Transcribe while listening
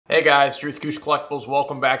Hey guys, Nacogdoches Collectibles,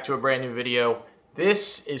 welcome back to a brand new video.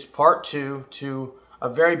 This is part 2 to a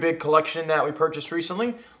very big collection that we purchased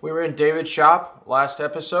recently. We were in David's shop last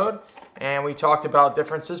episode and we talked about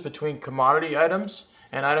differences between commodity items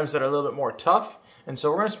and items that are a little bit more tough. And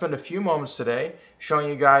so we're going to spend a few moments today showing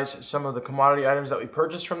you guys some of the commodity items that we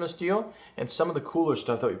purchased from this deal and some of the cooler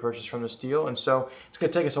stuff that we purchased from this deal. And so it's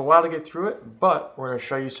going to take us a while to get through it, but we're going to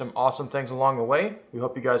show you some awesome things along the way. We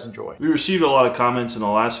hope you guys enjoy. We received a lot of comments in the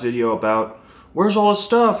last video about, where's all this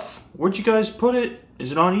stuff? Where'd you guys put it?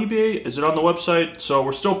 Is it on eBay? Is it on the website? So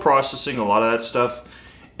we're still processing a lot of that stuff.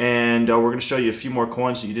 And we're going to show you a few more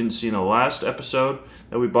coins that you didn't see in the last episode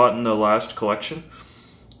that we bought in the last collection.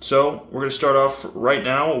 So we're going to start off right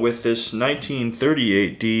now with this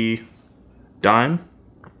 1938D dime.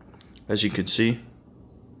 As you can see,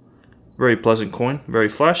 very pleasant coin, very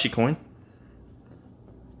flashy coin.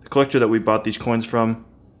 The collector that we bought these coins from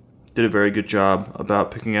did a very good job about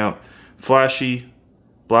picking out flashy,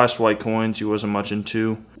 blast white coins he wasn't much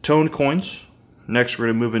into. Toned coins. Next we're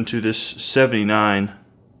going to move into this 79S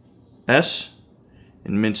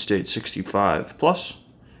in mint state 65 plus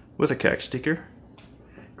with a CAC sticker.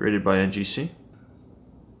 Graded by NGC.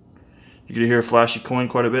 You're going to hear a flashy coin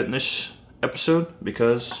quite a bit in this episode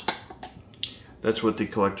because that's what the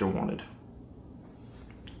collector wanted.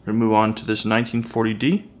 We're going to move on to this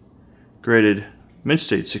 1940D, graded mint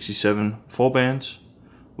state 67 full bands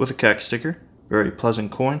with a CAC sticker. Very pleasant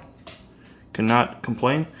coin. Cannot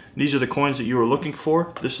complain. These are the coins that you were looking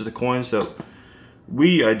for. This is the coins that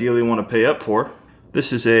we ideally want to pay up for.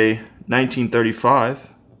 This is a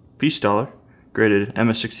 1935 piece dollar. Graded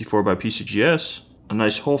MS64 by PCGS. A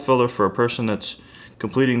nice hole filler for a person that's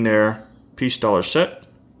completing their piece dollar set.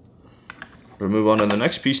 We'll move on to the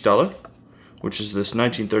next piece dollar, which is this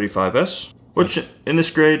 1935S. Which in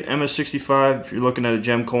this grade, MS65, if you're looking at a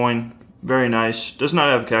gem coin, very nice. Does not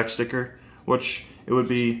have a CAC sticker, which it would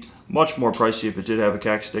be much more pricey if it did have a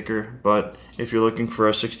CAC sticker. But if you're looking for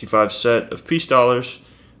a 65 set of piece dollars,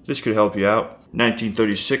 this could help you out.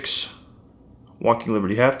 1936 Walking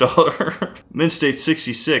Liberty half dollar. Mint state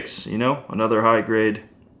 66, you know, another high grade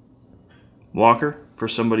walker for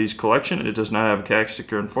somebody's collection. It does not have a CAC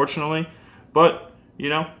sticker, unfortunately, but, you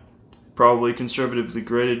know, probably conservatively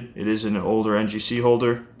graded. It is an older NGC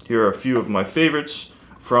holder. Here are a few of my favorites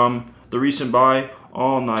from the recent buy.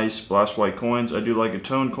 All nice blast white coins. I do like a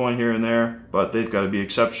tone coin here and there, but they've got to be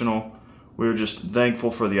exceptional. We're just thankful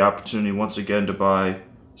for the opportunity once again to buy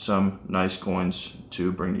some nice coins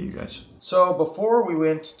to bring to you guys. So before we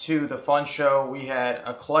went to the fun show, we had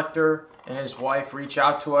a collector and his wife reach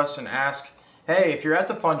out to us and ask, hey, if you're at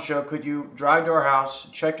the fun show, could you drive to our house,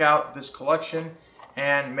 check out this collection,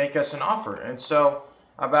 and make us an offer? And so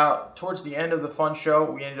about towards the end of the fun show,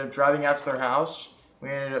 we ended up driving out to their house. We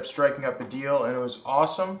ended up striking up a deal, and it was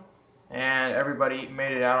awesome. And everybody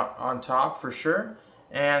made it out on top for sure.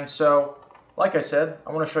 And so, like I said,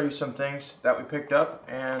 I want to show you some things that we picked up.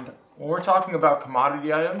 And when we're talking about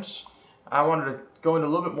commodity items, I wanted to go into a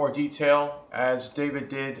little bit more detail, as David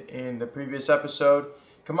did in the previous episode.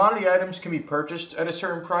 Commodity items can be purchased at a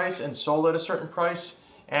certain price and sold at a certain price,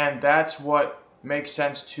 and that's what makes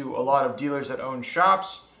sense to a lot of dealers that own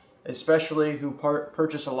shops, especially who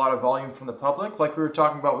purchase a lot of volume from the public, like we were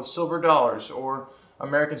talking about with silver dollars or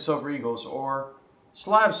American silver eagles or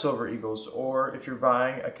slab silver eagles, or if you're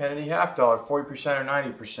buying a Kennedy half dollar, 40% or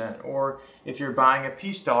 90%, or if you're buying a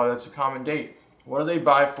piece dollar that's a common date. What do they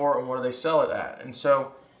buy for and what do they sell it at? And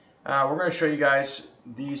so we're going to show you guys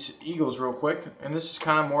these eagles real quick. And this is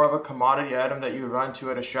kind of more of a commodity item that you would run to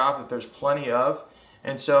at a shop that there's plenty of.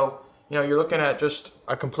 And so, you know, you're looking at just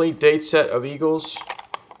a complete date set of eagles.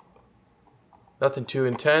 Nothing too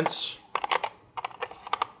intense,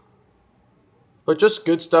 but just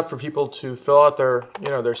good stuff for people to fill out their, you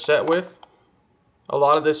know, their set with. A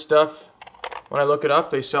lot of this stuff, when I look it up,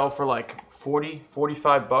 they sell for like 40,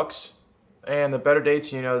 45 bucks. And the better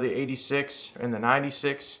dates, you know, the 86 and the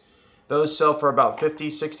 96, those sell for about 50,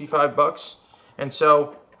 65 bucks. And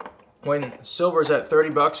so when silver's at 30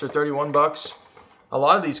 bucks or 31 bucks, a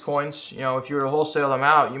lot of these coins, you know, if you were to wholesale them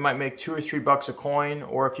out, you might make 2 or 3 bucks a coin.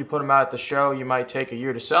 Or if you put them out at the show, you might take a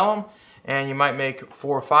year to sell them, and you might make $4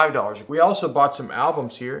 or $5. We also bought some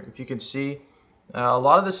albums here. If you can see, a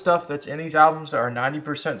lot of the stuff that's in these albums are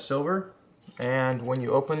 90% silver. And when you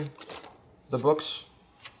open the books,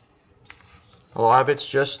 a lot of it's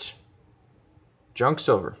just junk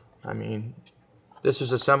silver. I mean, this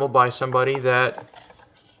was assembled by somebody that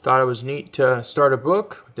thought it was neat to start a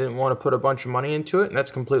book, didn't want to put a bunch of money into it, and that's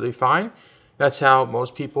completely fine. That's how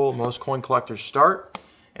most people, most coin collectors start.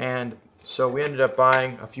 And so we ended up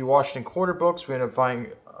buying a few Washington quarter books. We ended up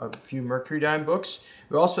buying a few Mercury Dime books.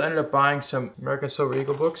 We also ended up buying some American Silver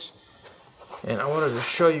Eagle books. And I wanted to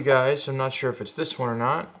show you guys, I'm not sure if it's this one or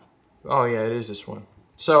not. Oh yeah, it is this one.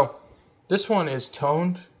 So, this one is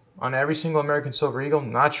toned on every single American Silver Eagle.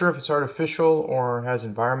 Not sure if it's artificial or has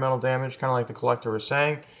environmental damage, kind of like the collector was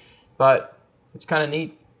saying. But it's kind of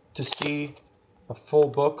neat to see a full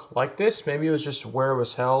book like this. Maybe it was just where it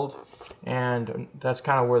was held, and that's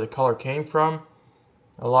kind of where the color came from.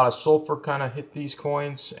 A lot of sulfur kind of hit these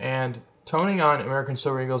coins, and toning on American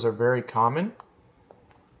Silver Eagles are very common.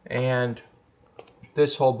 And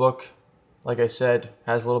this whole book, like I said,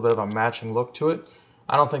 has a little bit of a matching look to it.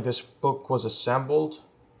 I don't think this book was assembled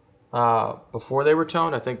before they were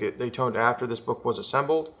toned. I think they toned after this book was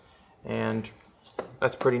assembled, and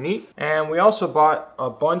that's pretty neat. And we also bought a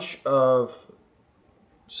bunch of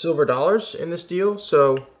silver dollars in this deal.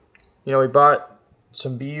 So, you know, we bought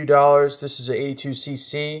some BU dollars. This is an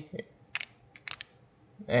 82cc,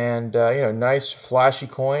 and you know, nice flashy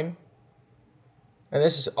coin. And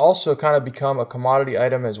this has also kind of become a commodity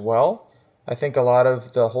item as well. I think a lot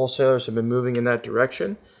of the wholesalers have been moving in that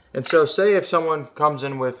direction. And so say if someone comes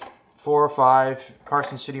in with 4 or 5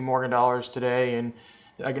 Carson City Morgan dollars today, and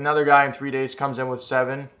like another guy in 3 days comes in with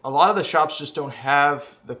 7, a lot of the shops just don't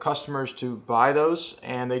have the customers to buy those,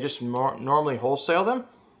 and they just normally wholesale them.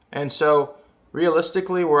 And so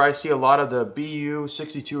realistically, where I see a lot of the BU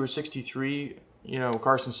 62 or 63, you know,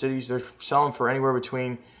 Carson Cities, they're selling for anywhere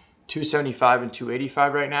between $275 and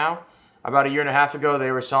 $285 right now. About a year and a half ago,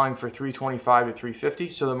 they were selling for $325 to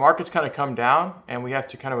 $350. So the market's kind of come down, and we have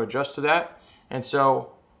to kind of adjust to that. And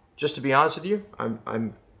so, just to be honest with you,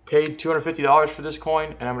 I'm paid $250 for this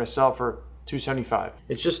coin, and I'm going to sell it for $275.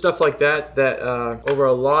 It's just stuff like that that over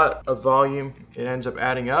a lot of volume, it ends up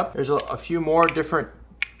adding up. There's a few more different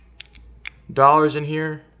dollars in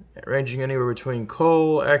here, ranging anywhere between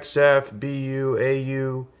coal, XF, BU,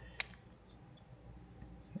 AU.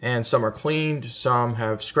 And some are cleaned, some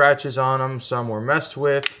have scratches on them, some were messed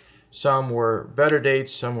with, some were better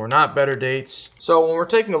dates, some were not better dates. So when we're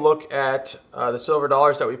taking a look at the silver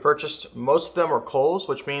dollars that we purchased, most of them were coals,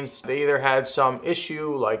 which means they either had some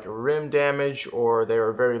issue like rim damage, or they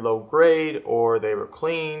were very low grade, or they were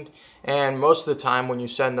cleaned. And most of the time when you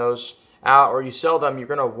send those out or you sell them, you're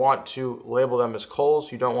going to want to label them as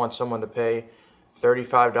coals. You don't want someone to pay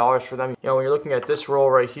 $35 for them. You know, when you're looking at this roll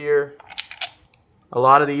right here, a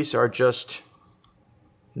lot of these are just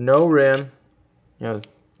no rim. You know,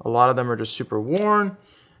 a lot of them are just super worn.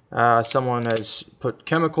 Someone has put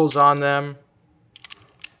chemicals on them,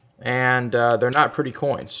 and they're not pretty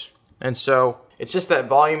coins. And so it's just that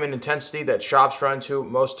volume and intensity that shops run into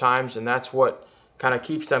most times, and that's what kind of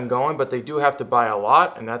keeps them going. But they do have to buy a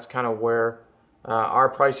lot, and that's kind of where our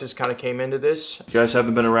prices kind of came into this. If you guys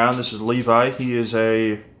haven't been around, this is Levi. He is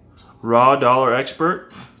a raw dollar expert.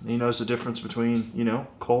 He knows the difference between, you know,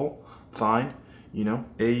 coal, fine, you know,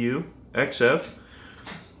 AU, XF.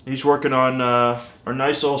 He's working on our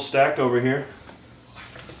nice little stack over here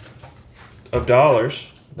of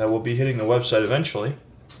dollars that will be hitting the website eventually.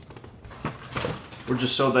 We're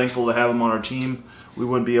just so thankful to have him on our team. We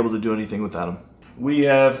wouldn't be able to do anything without him. We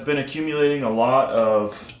have been accumulating a lot of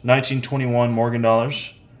 1921 Morgan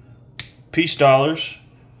dollars, piece dollars,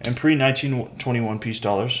 and pre-1921 piece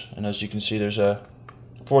dollars. And as you can see, there's a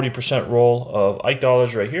 40% roll of Ike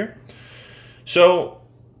dollars right here. So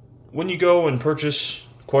when you go and purchase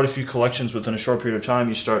quite a few collections within a short period of time,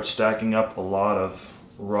 you start stacking up a lot of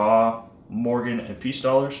raw Morgan and piece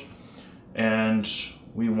dollars. And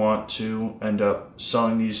we want to end up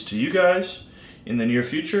selling these to you guys in the near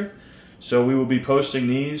future. So we will be posting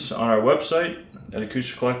these on our website at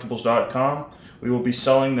acousticcollectibles.com. We will be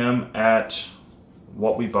selling them at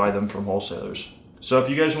what we buy them from wholesalers. So if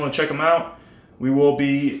you guys want to check them out, we will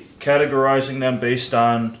be categorizing them based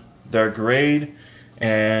on their grade,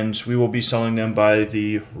 and we will be selling them by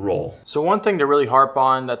the roll. So one thing to really harp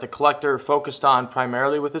on that the collector focused on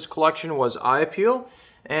primarily with this collection was eye appeal.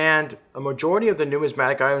 And a majority of the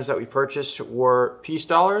numismatic items that we purchased were piece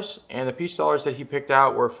dollars, and the piece dollars that he picked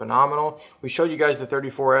out were phenomenal. We showed you guys the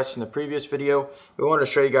 34S in the previous video. We wanted to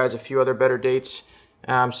show you guys a few other better dates.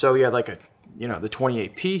 So we had like the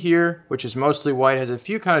 28P here, which is mostly white, has a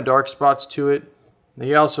few kind of dark spots to it. And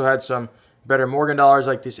he also had some better Morgan dollars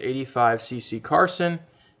like this 85cc Carson.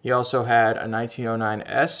 He also had a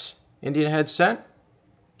 1909S Indian head cent.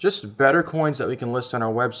 Just better coins that we can list on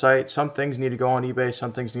our website. Some things need to go on eBay,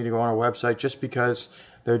 some things need to go on our website just because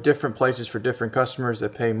there are different places for different customers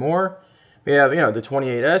that pay more. We have, the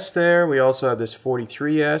 28S there. We also have this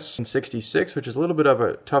 43S and 66, which is a little bit of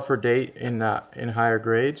a tougher date in higher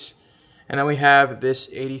grades. And then we have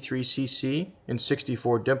this 83cc in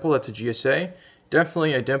 64 dimple. That's a GSA.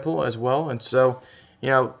 definitely a dimple as well. And so, you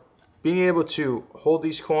know, being able to hold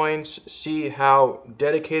these coins, see how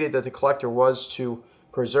dedicated that the collector was to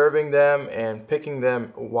preserving them and picking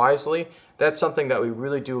them wisely, that's something that we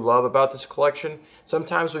really do love about this collection.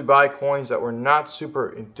 Sometimes we buy coins that we're not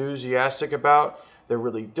super enthusiastic about. They're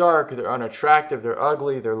really dark, they're unattractive, they're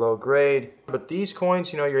ugly, they're low grade. But these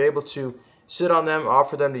coins, you know, you're able to sit on them,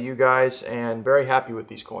 offer them to you guys, and very happy with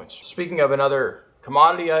these coins. Speaking of another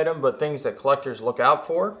commodity item, but things that collectors look out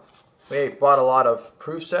for, we bought a lot of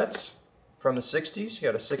proof sets from the 60s. You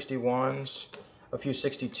got a 61s, a few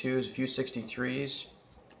 62s, a few 63s.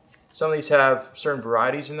 Some of these have certain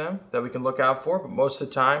varieties in them that we can look out for, but most of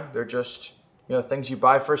the time they're just, you know, things you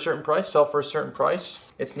buy for a certain price, sell for a certain price.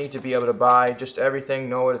 It's neat to be able to buy just everything,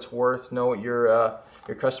 know what it's worth, know what your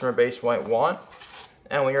customer base might want.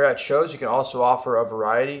 And when you're at shows, you can also offer a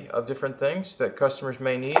variety of different things that customers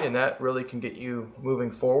may need, and that really can get you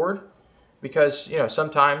moving forward. Because, you know,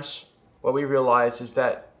 sometimes what we realize is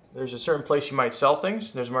that there's a certain place you might sell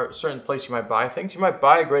things, there's a certain place you might buy things. You might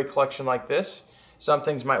buy a great collection like this. Some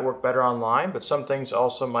things might work better online, but some things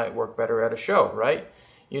also might work better at a show, right?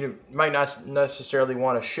 You might not necessarily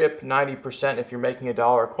want to ship 90% if you're making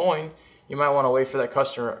 $1 a coin. You might want to wait for that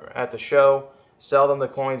customer at the show, sell them the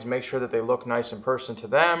coins, make sure that they look nice in person to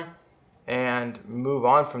them, and move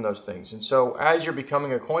on from those things. And so as you're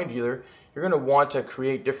becoming a coin dealer, you're going to want to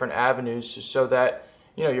create different avenues so that,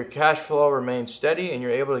 you know, your cash flow remains steady and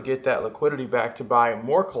you're able to get that liquidity back to buy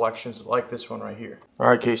more collections like this one right here. All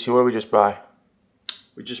right, Casey, what did we just buy?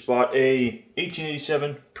 We just bought a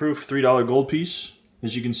 1887 proof $3 gold piece.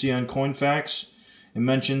 As you can see on Coinfax, it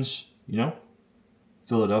mentions, you know,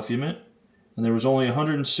 Philadelphia Mint, and there was only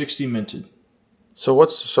 160 minted. So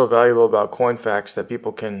what's so valuable about Coinfax that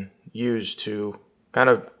people can use to kind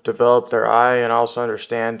of develop their eye and also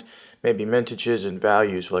understand maybe mintages and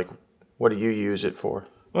values? Like, what do you use it for?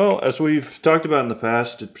 Well, as we've talked about in the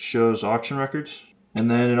past, it shows auction records, and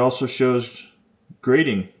then it also shows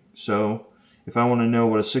grading. So if I want to know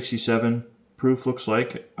what a 67 proof looks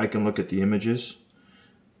like, I can look at the images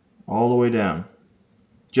all the way down.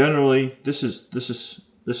 Generally, this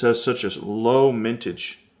has such a low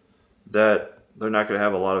mintage that they're not going to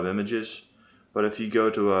have a lot of images. But if you go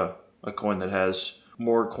to a coin that has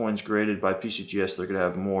more coins graded by PCGS, they're going to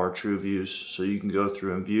have more true views. So you can go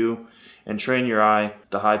through and view and train your eye,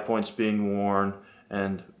 the high points being worn,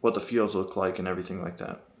 and what the fields look like and everything like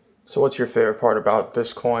that. So what's your favorite part about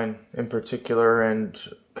this coin in particular, and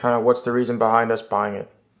kind of what's the reason behind us buying it?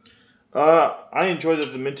 I enjoy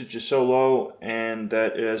that the mintage is so low and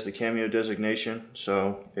that it has the Cameo designation.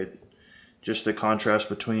 So just the contrast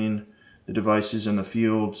between the devices and the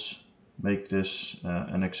fields make this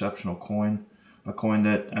an exceptional coin. A coin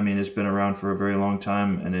that, I mean, has been around for a very long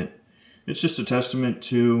time, and it's just a testament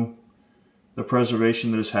to the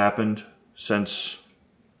preservation that has happened since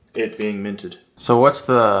it being minted. So what's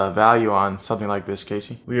the value on something like this,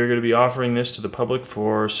 Casey? We are going to be offering this to the public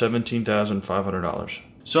for $17,500.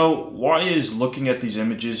 So why is looking at these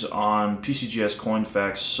images on PCGS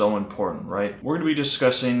Coinfax so important, right? We're going to be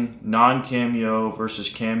discussing non-Cameo versus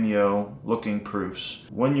Cameo looking proofs.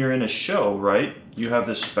 When you're in a show, right, you have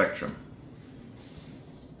this spectrum.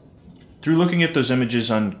 Through looking at those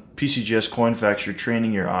images on PCGS Coinfax, you're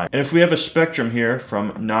training your eye. And if we have a spectrum here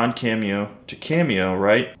from non-Cameo to Cameo,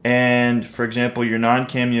 right? And for example, your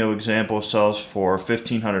non-Cameo example sells for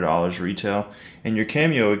 $1,500 retail, and your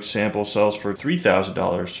Cameo example sells for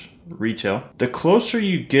 $3,000 retail. The closer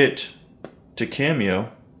you get to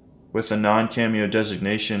Cameo with a non-Cameo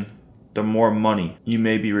designation, the more money you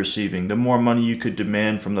may be receiving, the more money you could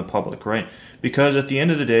demand from the public, right? Because at the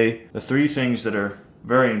end of the day, the three things that are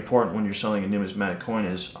very important when you're selling a numismatic coin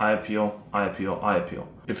is eye appeal, eye appeal, eye appeal.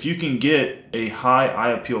 If you can get a high eye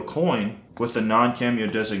appeal coin with a non-Cameo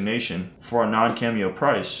designation for a non-Cameo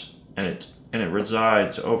price, and it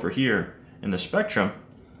resides over here in the spectrum,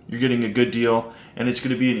 you're getting a good deal, and it's going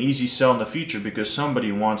to be an easy sell in the future because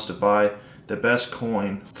somebody wants to buy the best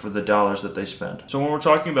coin for the dollars that they spend. So when we're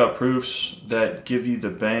talking about proofs that give you the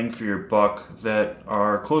bang for your buck, that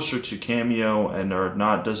are closer to Cameo and are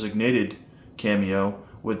not designated Cameo,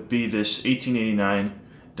 would be this 1889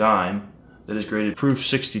 dime that is graded proof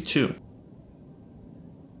 62.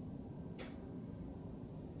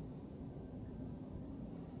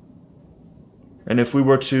 And if we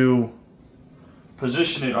were to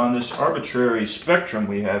position it on this arbitrary spectrum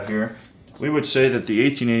we have here, we would say that the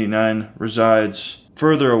 1889 resides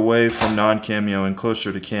further away from non-Cameo and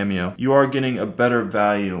closer to Cameo. You are getting a better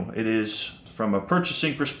value. It is, from a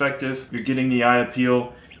purchasing perspective, you're getting the eye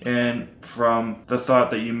appeal, and from the thought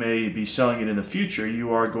that you may be selling it in the future,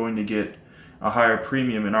 you are going to get a higher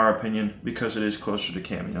premium in our opinion because it is closer to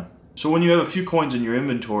Cameo. So when you have a few coins in your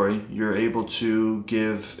inventory, you're able to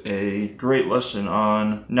give a great lesson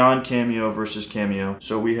on non-Cameo versus Cameo.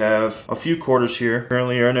 So we have a few quarters here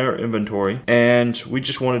currently in our inventory, and we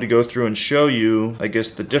just wanted to go through and show you, I guess,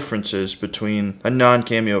 the differences between a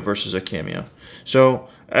non-Cameo versus a Cameo. So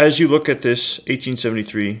as you look at this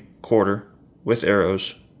 1873 quarter with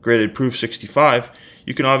arrows, graded proof 65,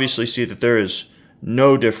 you can obviously see that there is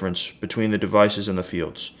no difference between the devices and the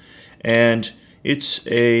fields. And it's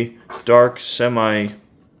a dark,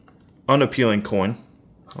 semi-unappealing coin.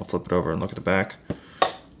 I'll flip it over and look at the back.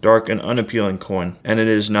 Dark and unappealing coin. And it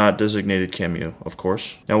is not designated Cameo, of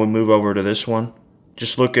course. Now we move over to this one.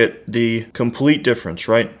 Just look at the complete difference,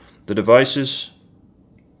 right? The devices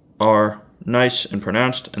are nice and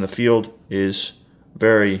pronounced, and the field is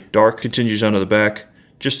very dark. Continues onto the back.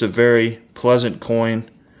 Just a very pleasant coin.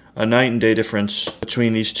 A night and day difference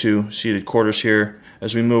between these two seated quarters here.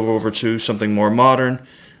 As we move over to something more modern,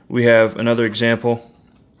 we have another example,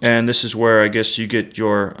 and this is where I guess you get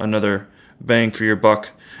your another bang for your buck.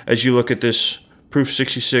 As you look at this proof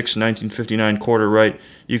 66 1959 quarter, right,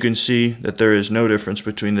 you can see that there is no difference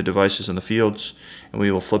between the devices and the fields, and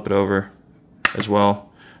we will flip it over as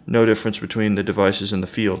well. No difference between the devices and the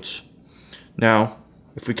fields. Now,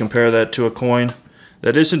 if we compare that to a coin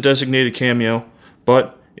that isn't designated Cameo,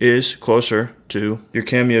 but is closer to your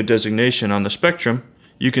Cameo designation on the spectrum,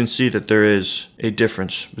 you can see that there is a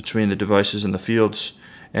difference between the devices and the fields,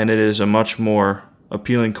 and it is a much more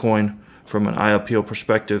appealing coin from an eye appeal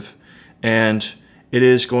perspective, and it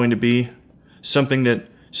is going to be something that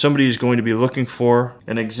somebody is going to be looking for,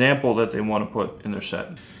 an example that they want to put in their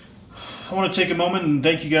set. I want to take a moment and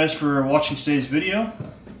thank you guys for watching today's video.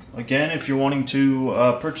 Again, if you're wanting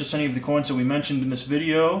to purchase any of the coins that we mentioned in this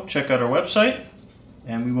video, check out our website,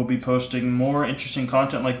 and we will be posting more interesting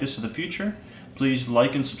content like this in the future. Please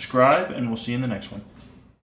like and subscribe, and we'll see you in the next one.